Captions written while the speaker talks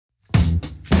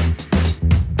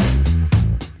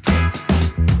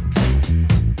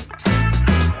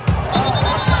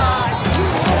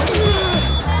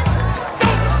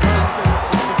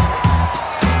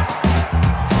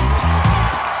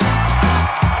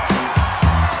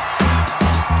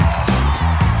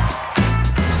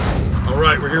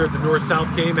at the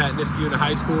North-South game at Niskayuna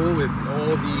High School with all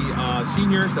the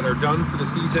seniors that are done for the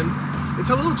season. It's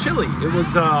a little chilly. It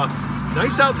was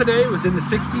nice out today. It was in the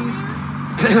 60s.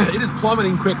 It is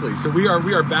plummeting quickly, so we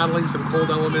are battling some cold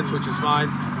elements, which is fine.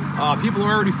 People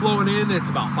are already flowing in. It's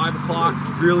about 5 o'clock.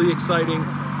 It's really exciting.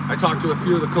 I talked to a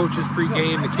few of the coaches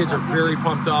pre-game. The kids are very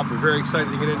pumped up. We're very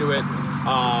excited to get into it.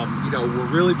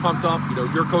 We're really pumped up.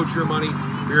 Your coach, your money.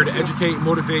 We're here to educate and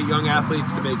motivate young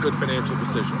athletes to make good financial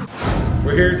decisions.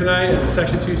 We're here tonight at the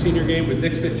Section 2 senior game with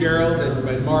Nick Fitzgerald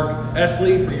and Mark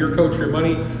Esley for Your Coach, Your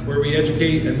Money, where we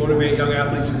educate and motivate young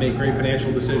athletes to make great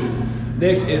financial decisions.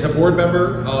 Nick is a board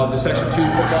member of the Section 2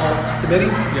 football committee.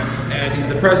 Yes. And he's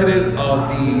the president of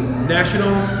the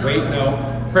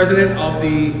president of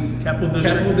the Capital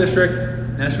District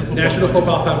National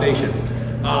Football Foundation.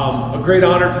 A great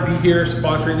honor to be here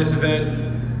sponsoring this event.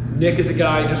 Nick is a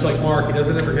guy just like Mark. He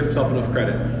doesn't ever give himself enough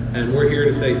credit. And we're here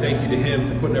to say thank you to him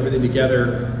for putting everything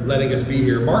together, letting us be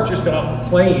here. Mark just got off the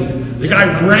plane. The guy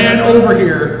ran over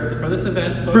here for this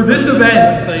event. So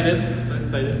excited.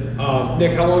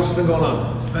 Nick, how long has this been going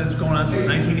on? It's been going on since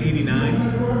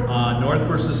 1989. North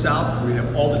versus South. We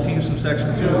have all the teams from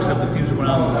Section 2, except the teams that went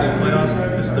out in the state playoffs.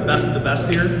 This is the best of the best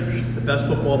here. The best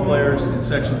football players in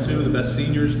Section 2, the best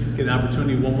seniors get an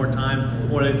opportunity one more time,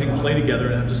 more than anything, play together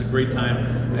and have just a great time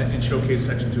and showcase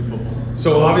Section 2 football.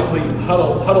 So obviously,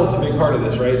 Huddle's a big part of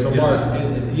this, right? So yes. Mark,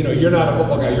 you're not a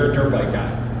football guy, you're a dirt bike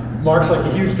guy. Mark's like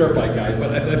a huge dirt bike guy,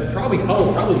 but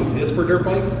Huddle probably exists for dirt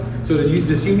bikes. So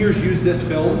the seniors use this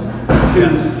film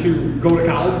to go to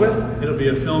college with? It'll be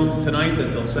a film tonight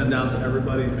that they'll send out to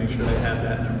everybody to make sure they have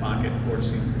that in their pocket for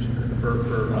seniors, for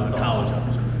college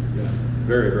opportunities. Yeah.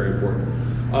 Very, very important.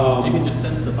 You can just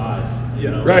sense the vibe.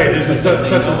 Right, there's just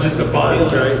a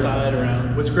buzz, right?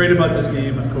 Around. What's great about this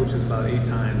game, I've coached this about 8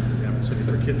 times, is the opportunity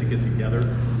for kids to get together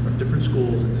from different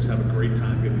schools and just have a great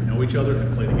time, get to know each other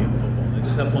and play the game of football. And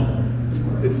just have fun.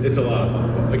 It's a lot of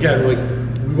fun. Again, we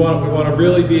want to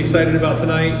really be excited about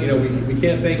tonight. We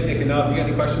can't thank Nick enough. You got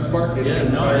any questions, Mark? I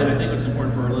think what's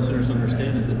important for our listeners to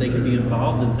understand is that they can be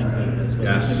involved in things like this.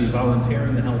 Whether it's be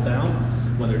volunteering to help out,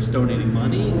 whether it's donating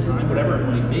money, time, whatever it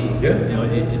might be. Yeah.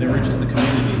 It enriches the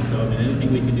community. So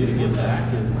anything we can do to give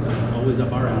back is always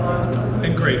up our alley as well.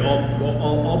 And great,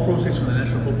 all proceeds from the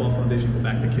National Football Foundation go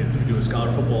back to kids. We do a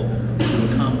scholar football, we do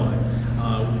a combine.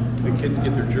 The kids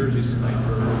get their jerseys tonight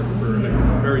for a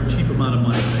very cheap amount of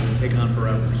money they can take on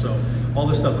forever. So all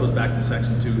this stuff goes back to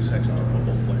Section 2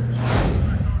 football players.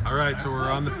 All right, so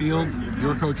we're on the field.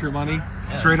 Your Coach, Your Money.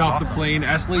 Straight off the plane.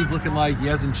 Esley's looking like he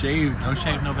hasn't shaved. No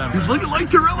shave November. He's looking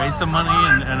like Torilla. Raise some money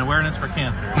and awareness for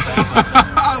cancer.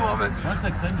 I love it. That's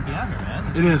exciting to be out here,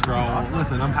 man. It is, bro.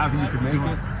 Listen, I'm happy you could make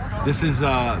it. This is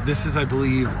I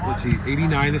believe, let's see,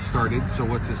 89 it started. So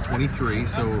what's this, 23?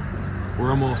 So we're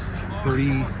almost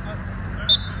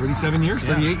 37 years,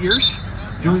 38 years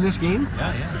doing this game.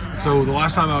 Yeah. So the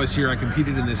last time I was here, I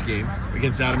competed in this game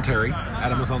against Adam Terry.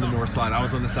 Adam was on the north side, I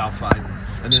was on the south side.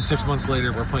 And then 6 months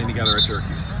later, we're playing together at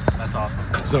Syracuse. That's awesome.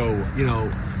 So,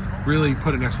 really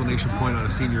put an exclamation point on a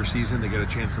senior season. They get a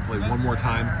chance to play one more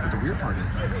time. But the weird part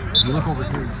is, you look over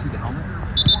here, you see the helmets?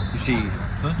 You see...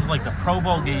 So this is like the Pro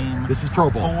Bowl game. This is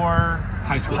Pro Bowl. For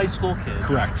high school kids.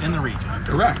 Correct. In the region.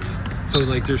 Correct. So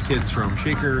there's kids from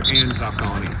Shaker and South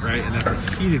Colony, right? And that's a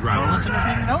heated rivalry. Our listeners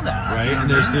need to know that. Right? And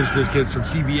there's kids from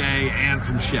CBA and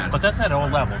from Shed. But that's at all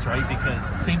levels, right? Because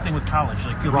same thing with college.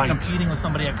 Like you'll be competing with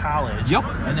somebody at college. Yep.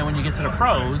 And then when you get to the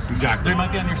pros, they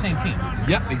might be on your same team.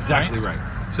 Yep, exactly right.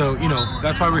 So,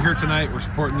 that's why we're here tonight. We're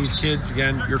supporting these kids.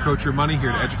 Again, Your Coach, Your Money,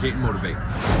 here to educate and motivate.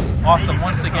 Awesome.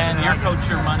 Once again, Your Coach,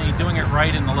 Your Money, doing it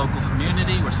right in the local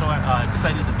community. We're so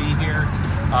excited to be here.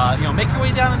 Make your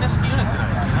way down to Niskayuna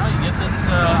tonight. You get this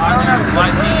on your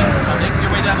live game. Make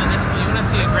your way down to Niskayuna,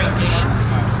 see a great game,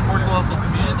 support the local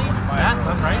community. Matt,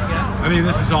 right? Yeah. I mean,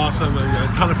 this is awesome. A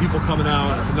ton of people coming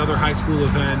out. It's another high school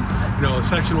event.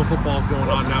 Sectional football is going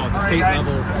on now at the state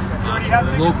level. So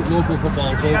local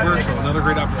football is over. So another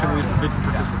great opportunity for kids to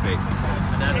participate.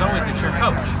 And as always, it's Your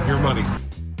Coach, Your Money.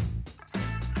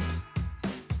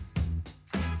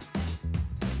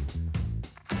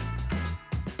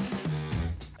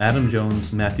 Adam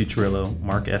Jones, Matthew Cirillo,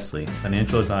 Mark Esley,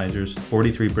 Financial Advisors,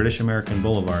 43 British American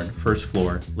Boulevard, First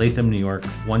Floor, Latham, New York,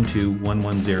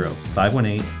 12110,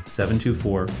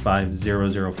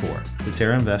 518-724-5004.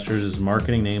 Cetera Investors is the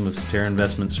marketing name of Cetera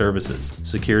Investment Services.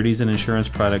 Securities and insurance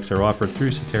products are offered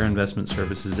through Cetera Investment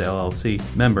Services, LLC,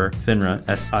 member FINRA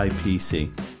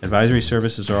SIPC. Advisory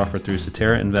services are offered through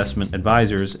Cetera Investment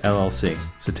Advisors, LLC.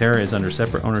 Cetera is under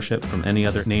separate ownership from any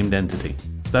other named entity.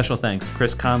 Special thanks,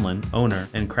 Chris Conlon, owner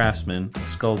and craftsman of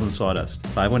Skulls and Sawdust,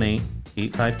 518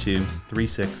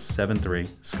 518-852-3673,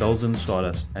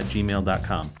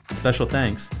 skullsandsawdust@gmail.com. Special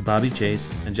thanks to Bobby Chase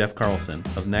and Jeff Carlson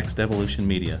of Next Evolution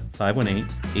Media,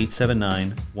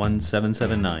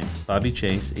 518-879-1779,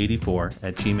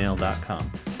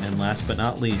 bobbychase84@gmail.com. And last but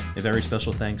not least, a very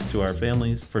special thanks to our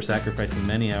families for sacrificing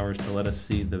many hours to let us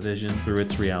see the vision through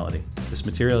its reality. This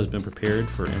material has been prepared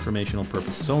for informational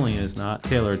purposes only and is not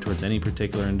tailored towards any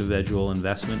particular individual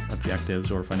investment,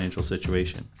 objectives, or financial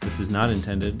situation. This is not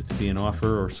intended to be an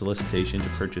offer or solicitation to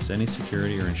purchase any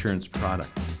security or insurance product.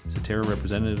 Cetera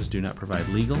representatives do not provide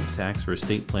legal, tax, or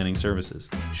estate planning services.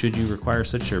 Should you require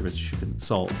such service, you should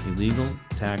consult a legal,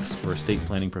 tax, or estate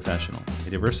planning professional. A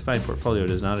diversified portfolio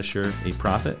does not assure a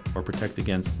profit or protect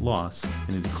against loss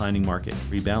in a declining market.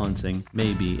 Rebalancing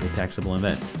may be a taxable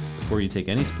event. Before you take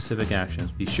any specific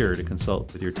actions, be sure to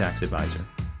consult with your tax advisor.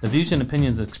 The views and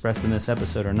opinions expressed in this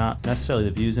episode are not necessarily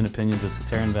the views and opinions of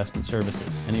Cetera Investment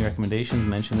Services. Any recommendations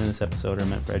mentioned in this episode are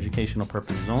meant for educational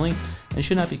purposes only and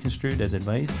should not be construed as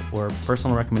advice or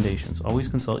personal recommendations. Always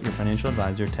consult your financial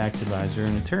advisor, tax advisor,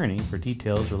 and attorney for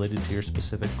details related to your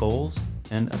specific goals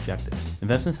and objectives.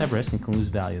 Investments have risk and can lose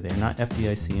value. They are not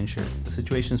FDIC insured. The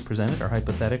situations presented are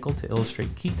hypothetical to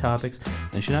illustrate key topics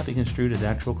and should not be construed as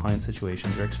actual client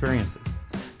situations or experiences.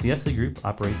 The Esley Group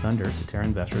operates under Cetera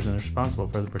Investors and is responsible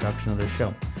for the production of this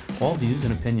show. All views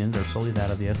and opinions are solely that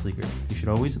of the Esley Group. You should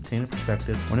always obtain a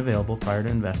perspective when available prior to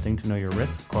investing to know your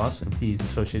risks, costs, and fees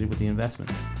associated with the investment.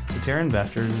 Cetera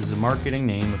Investors is a marketing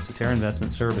name of Cetera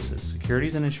Investment Services.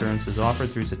 Securities and insurance is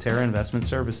offered through Cetera Investment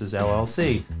Services,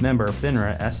 LLC, member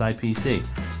FINRA SIPC.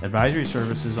 Advisory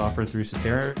services offered through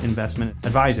Cetera Investment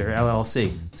Advisor,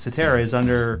 LLC. Cetera is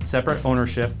under separate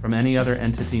ownership from any other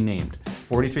entity named.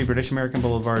 43 British American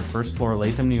Boulevard, first floor,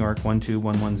 Latham, New York,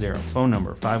 12110. Phone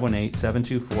number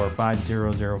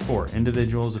 518-724-5004.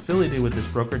 Individuals affiliated with this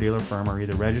broker-dealer firm are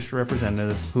either registered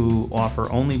representatives who offer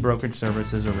only brokerage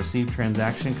services or receive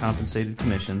transaction-compensated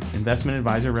commissions, investment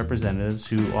advisor representatives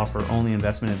who offer only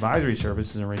investment advisory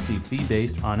services and receive fee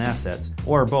based on assets,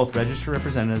 or both registered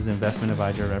representatives and investment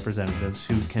advisor representatives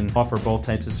who can offer both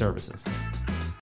types of services.